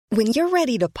When you're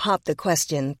ready to pop the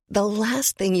question, the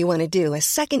last thing you want to do is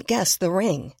second-guess the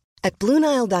ring. At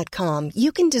BlueNile.com,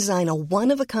 you can design a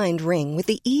one-of-a-kind ring with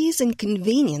the ease and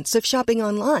convenience of shopping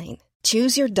online.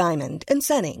 Choose your diamond and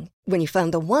setting. When you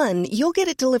find the one, you'll get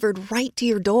it delivered right to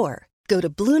your door. Go to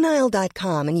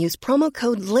BlueNile.com and use promo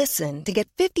code LISTEN to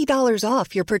get $50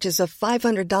 off your purchase of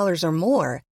 $500 or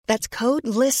more. That's code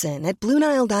LISTEN at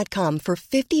BlueNile.com for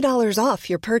 $50 off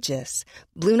your purchase.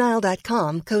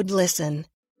 BlueNile.com, code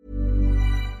LISTEN.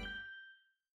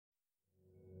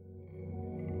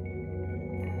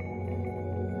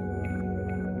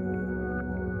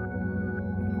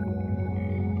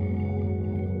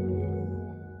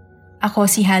 Ako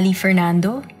si Hallie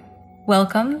Fernando.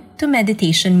 Welcome to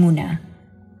Meditation Muna.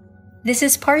 This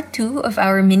is part 2 of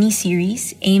our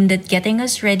mini-series aimed at getting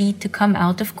us ready to come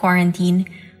out of quarantine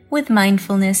with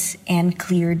mindfulness and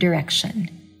clear direction.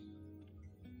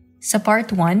 Sa part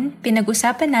 1,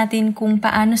 pinag-usapan natin kung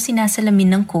paano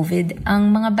sinasalamin ng COVID ang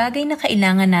mga bagay na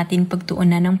kailangan natin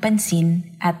pagtuunan ng pansin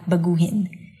at baguhin.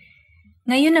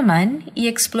 Ngayon naman,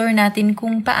 i-explore natin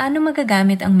kung paano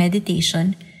magagamit ang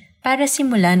meditation para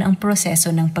simulan ang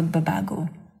proseso ng pagbabago.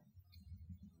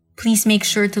 Please make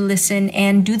sure to listen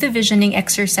and do the visioning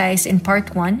exercise in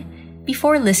part 1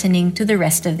 before listening to the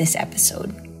rest of this episode.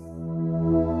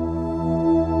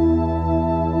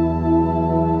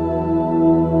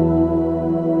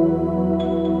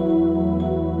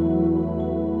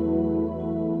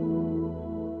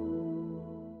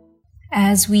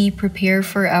 As we prepare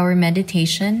for our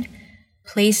meditation,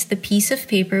 place the piece of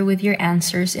paper with your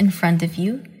answers in front of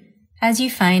you as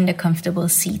you find a comfortable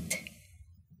seat.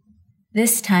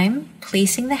 This time,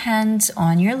 placing the hands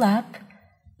on your lap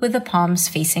with the palms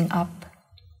facing up.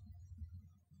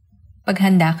 Pag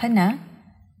handa ka na,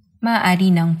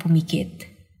 maaari nang pumikit.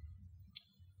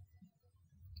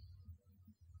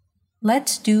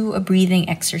 Let's do a breathing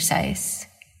exercise.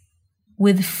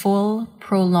 With full,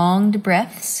 prolonged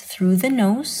breaths through the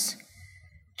nose,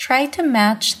 try to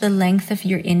match the length of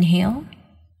your inhale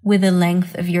with the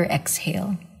length of your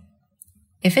exhale.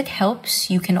 If it helps,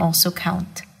 you can also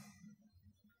count.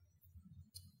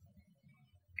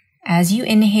 As you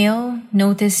inhale,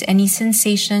 notice any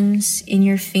sensations in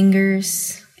your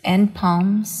fingers and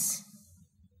palms.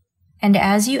 And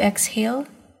as you exhale,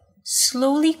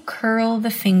 slowly curl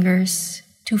the fingers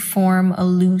to form a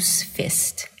loose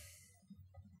fist.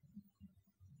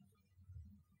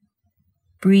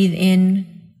 Breathe in,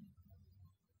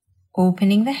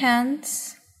 opening the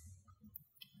hands.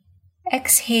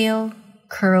 Exhale,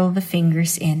 curl the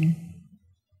fingers in.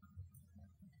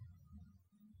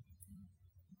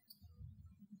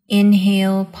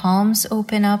 Inhale, palms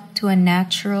open up to a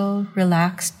natural,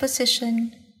 relaxed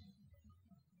position.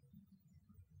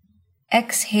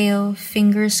 Exhale,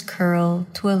 fingers curl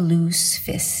to a loose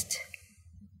fist.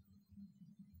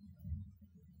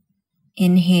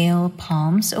 Inhale,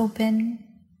 palms open.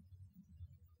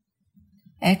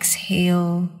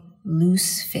 Exhale,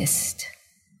 loose fist.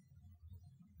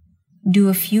 Do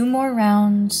a few more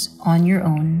rounds on your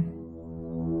own.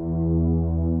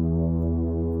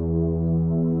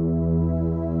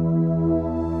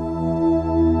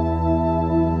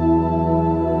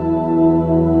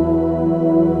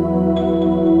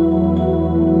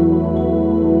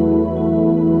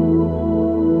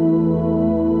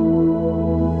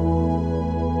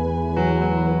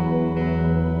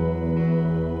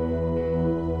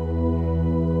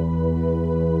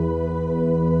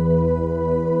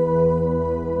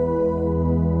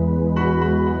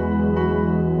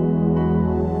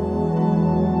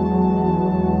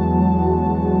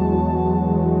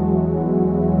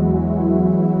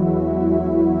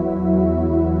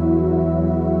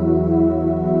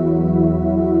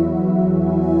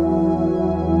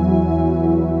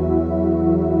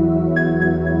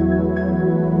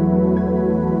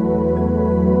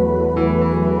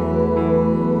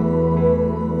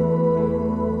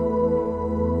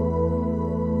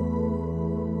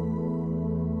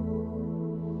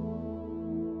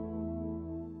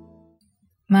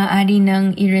 Maaari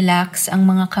nang i-relax ang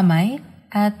mga kamay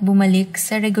at bumalik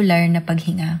sa regular na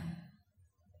paghinga.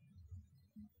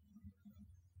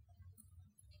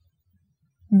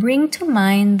 Bring to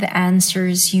mind the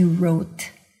answers you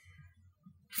wrote.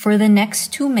 For the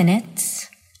next 2 minutes,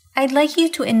 I'd like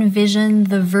you to envision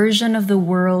the version of the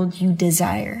world you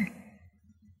desire.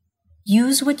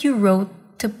 Use what you wrote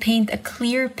to paint a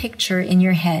clear picture in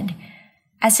your head,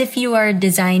 as if you are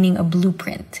designing a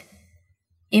blueprint.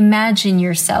 Imagine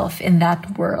yourself in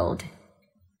that world.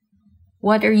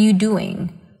 What are you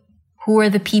doing? Who are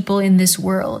the people in this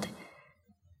world?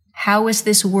 How is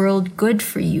this world good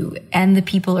for you and the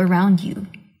people around you?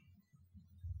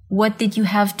 What did you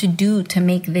have to do to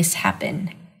make this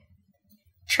happen?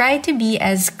 Try to be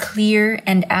as clear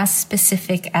and as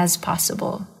specific as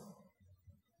possible.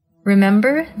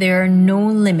 Remember, there are no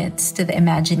limits to the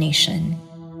imagination.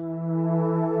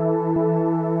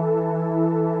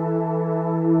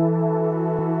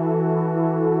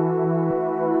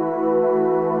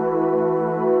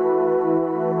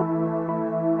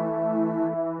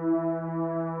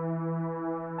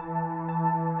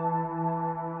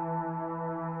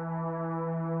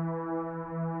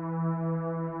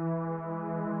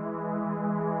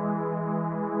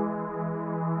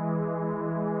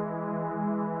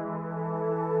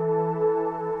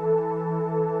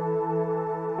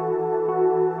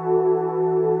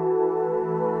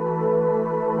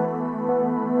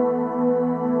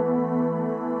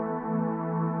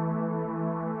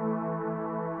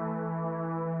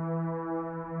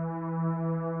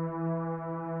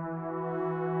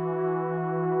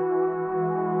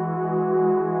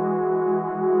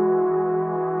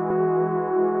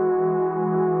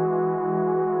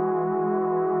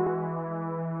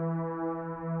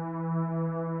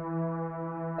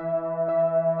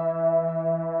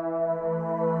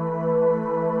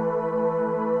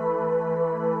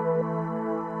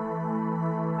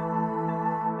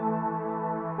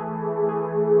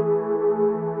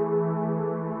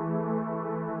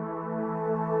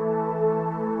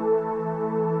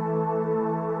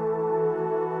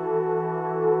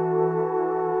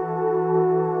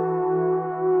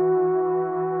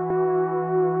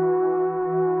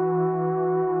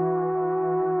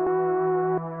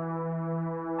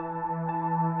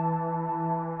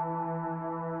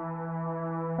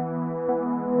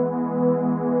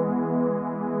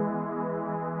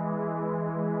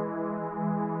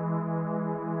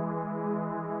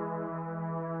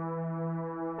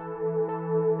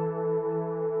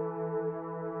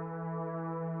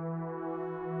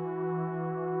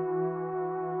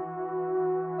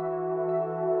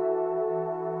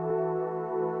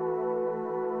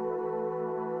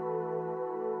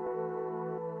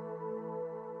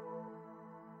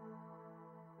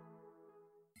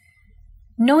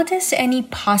 Notice any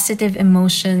positive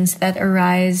emotions that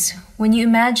arise when you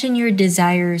imagine your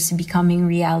desires becoming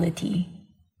reality.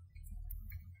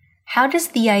 How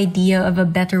does the idea of a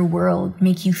better world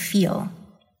make you feel?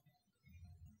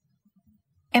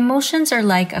 Emotions are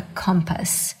like a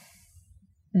compass.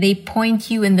 They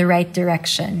point you in the right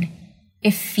direction.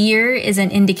 If fear is an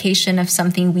indication of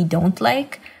something we don't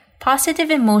like,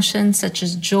 positive emotions such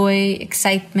as joy,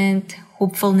 excitement,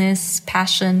 hopefulness,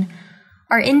 passion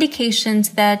are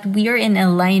indications that we are in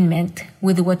alignment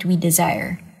with what we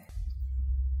desire.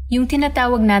 Yung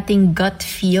tinatawag nating gut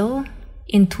feel,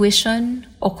 intuition,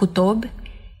 o kutob,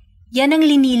 yan ang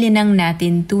linilinang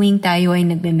natin tuwing tayo ay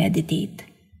nagme-meditate.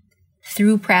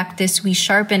 Through practice, we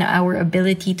sharpen our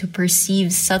ability to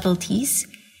perceive subtleties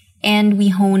and we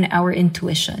hone our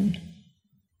intuition.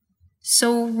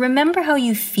 So remember how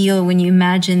you feel when you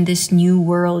imagine this new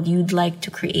world you'd like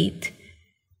to create.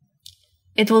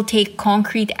 It will take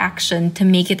concrete action to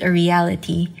make it a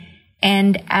reality,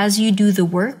 and as you do the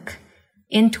work,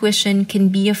 intuition can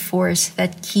be a force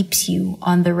that keeps you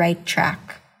on the right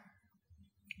track.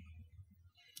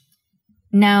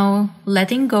 Now,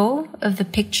 letting go of the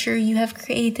picture you have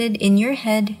created in your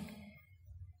head,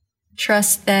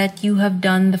 trust that you have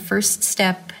done the first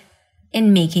step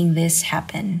in making this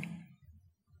happen.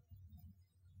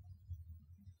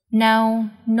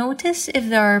 Now, notice if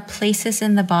there are places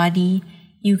in the body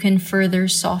you can further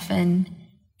soften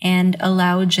and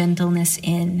allow gentleness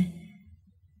in.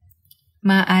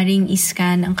 Maaring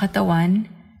iscan ang katawan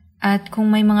at kung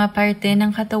may mga parte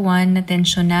ng katawan na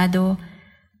tensyonado,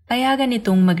 payagan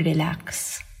itong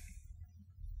mag-relax.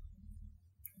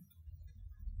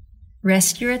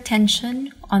 Rest your attention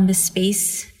on the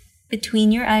space between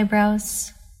your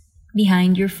eyebrows,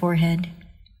 behind your forehead.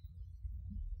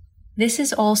 This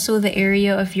is also the area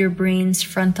of your brain's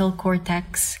frontal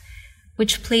cortex,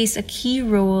 which plays a key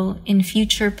role in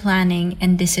future planning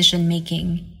and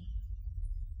decision-making.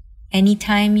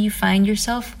 Anytime you find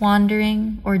yourself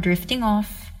wandering or drifting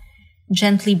off,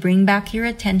 gently bring back your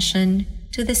attention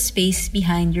to the space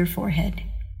behind your forehead.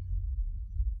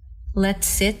 Let's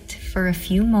sit for a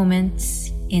few moments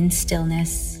in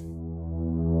stillness.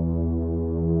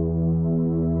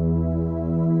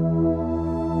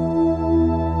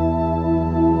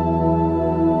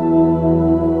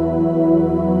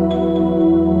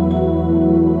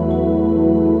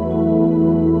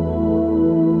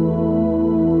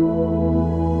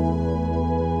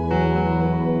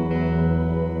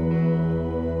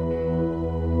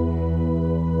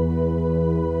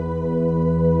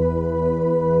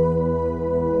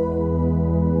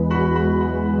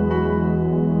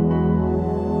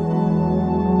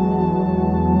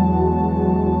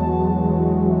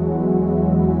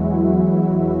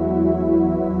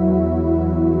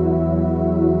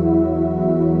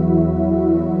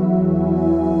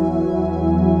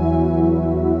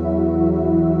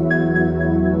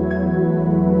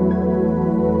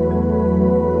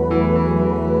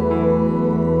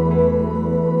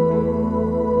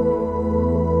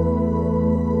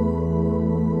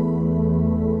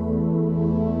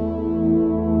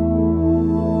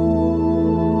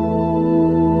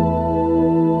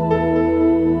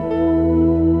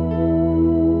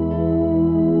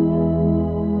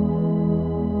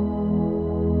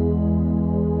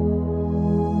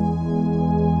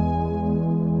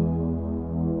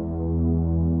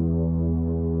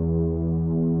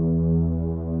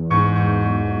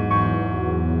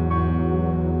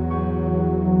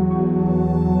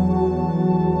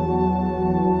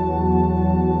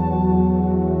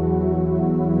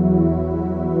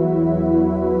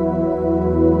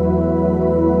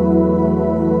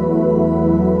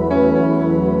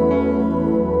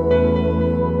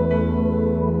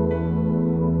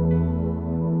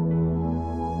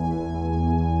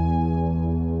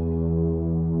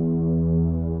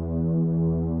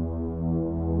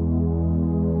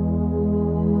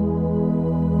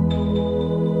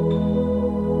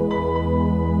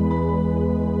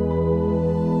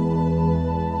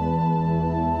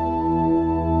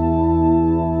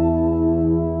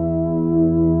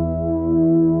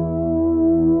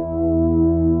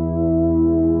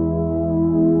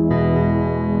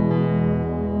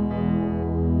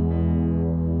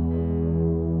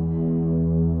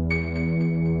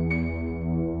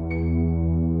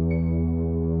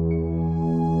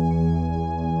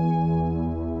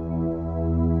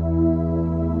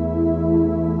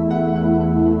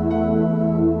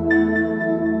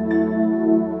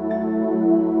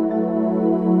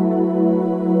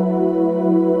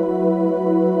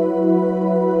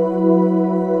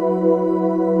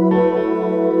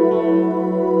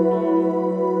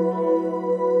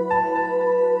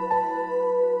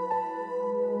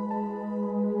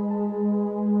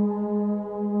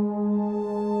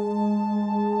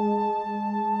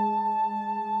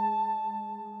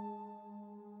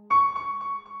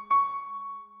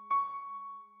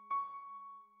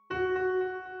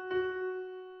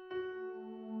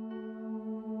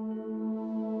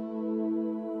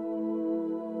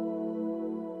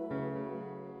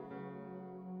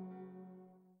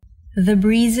 The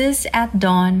breezes at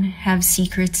dawn have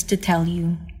secrets to tell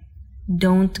you.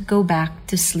 Don't go back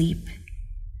to sleep.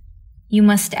 You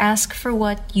must ask for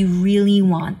what you really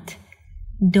want.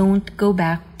 Don't go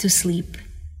back to sleep.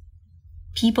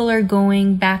 People are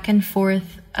going back and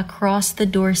forth across the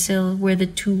doorsill where the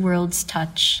two worlds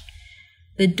touch.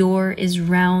 The door is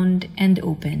round and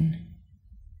open.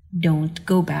 Don't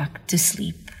go back to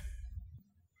sleep.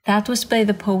 That was by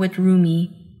the poet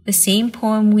Rumi, the same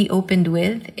poem we opened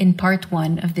with in part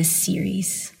 1 of this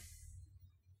series.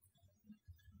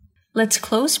 Let's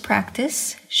close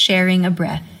practice sharing a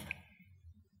breath.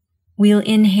 We'll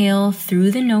inhale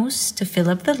through the nose to fill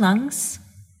up the lungs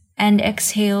and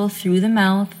exhale through the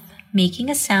mouth, making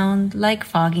a sound like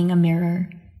fogging a mirror.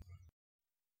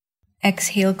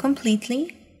 Exhale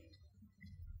completely.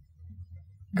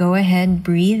 Go ahead,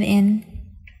 breathe in.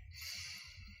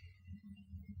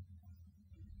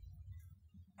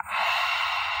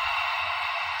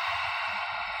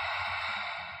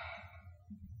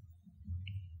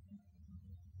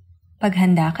 Pag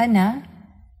handa ka na,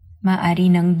 maaari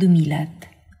nang dumilat.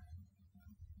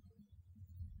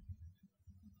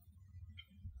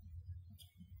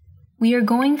 We are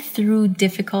going through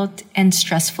difficult and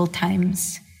stressful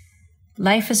times.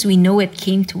 Life as we know it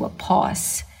came to a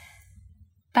pause.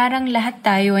 Parang lahat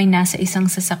tayo ay nasa isang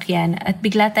sasakyan at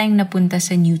bigla tayong napunta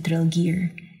sa neutral gear.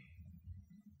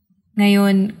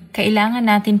 Ngayon, kailangan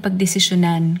natin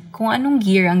pagdesisyonan kung anong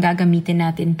gear ang gagamitin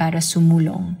natin para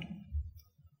sumulong.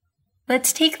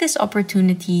 Let's take this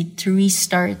opportunity to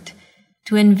restart,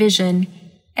 to envision,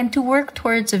 and to work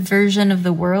towards a version of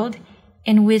the world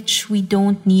in which we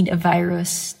don't need a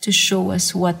virus to show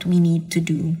us what we need to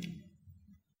do.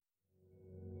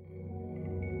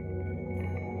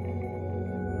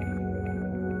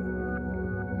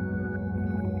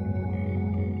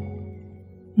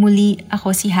 Muli,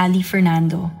 ako si Hallie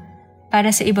Fernando.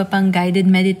 Para sa iba pang guided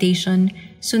meditation,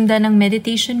 sundan ang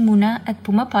Meditation Muna at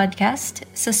Puma Podcast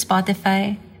sa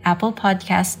Spotify, Apple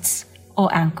Podcasts o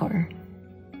Anchor.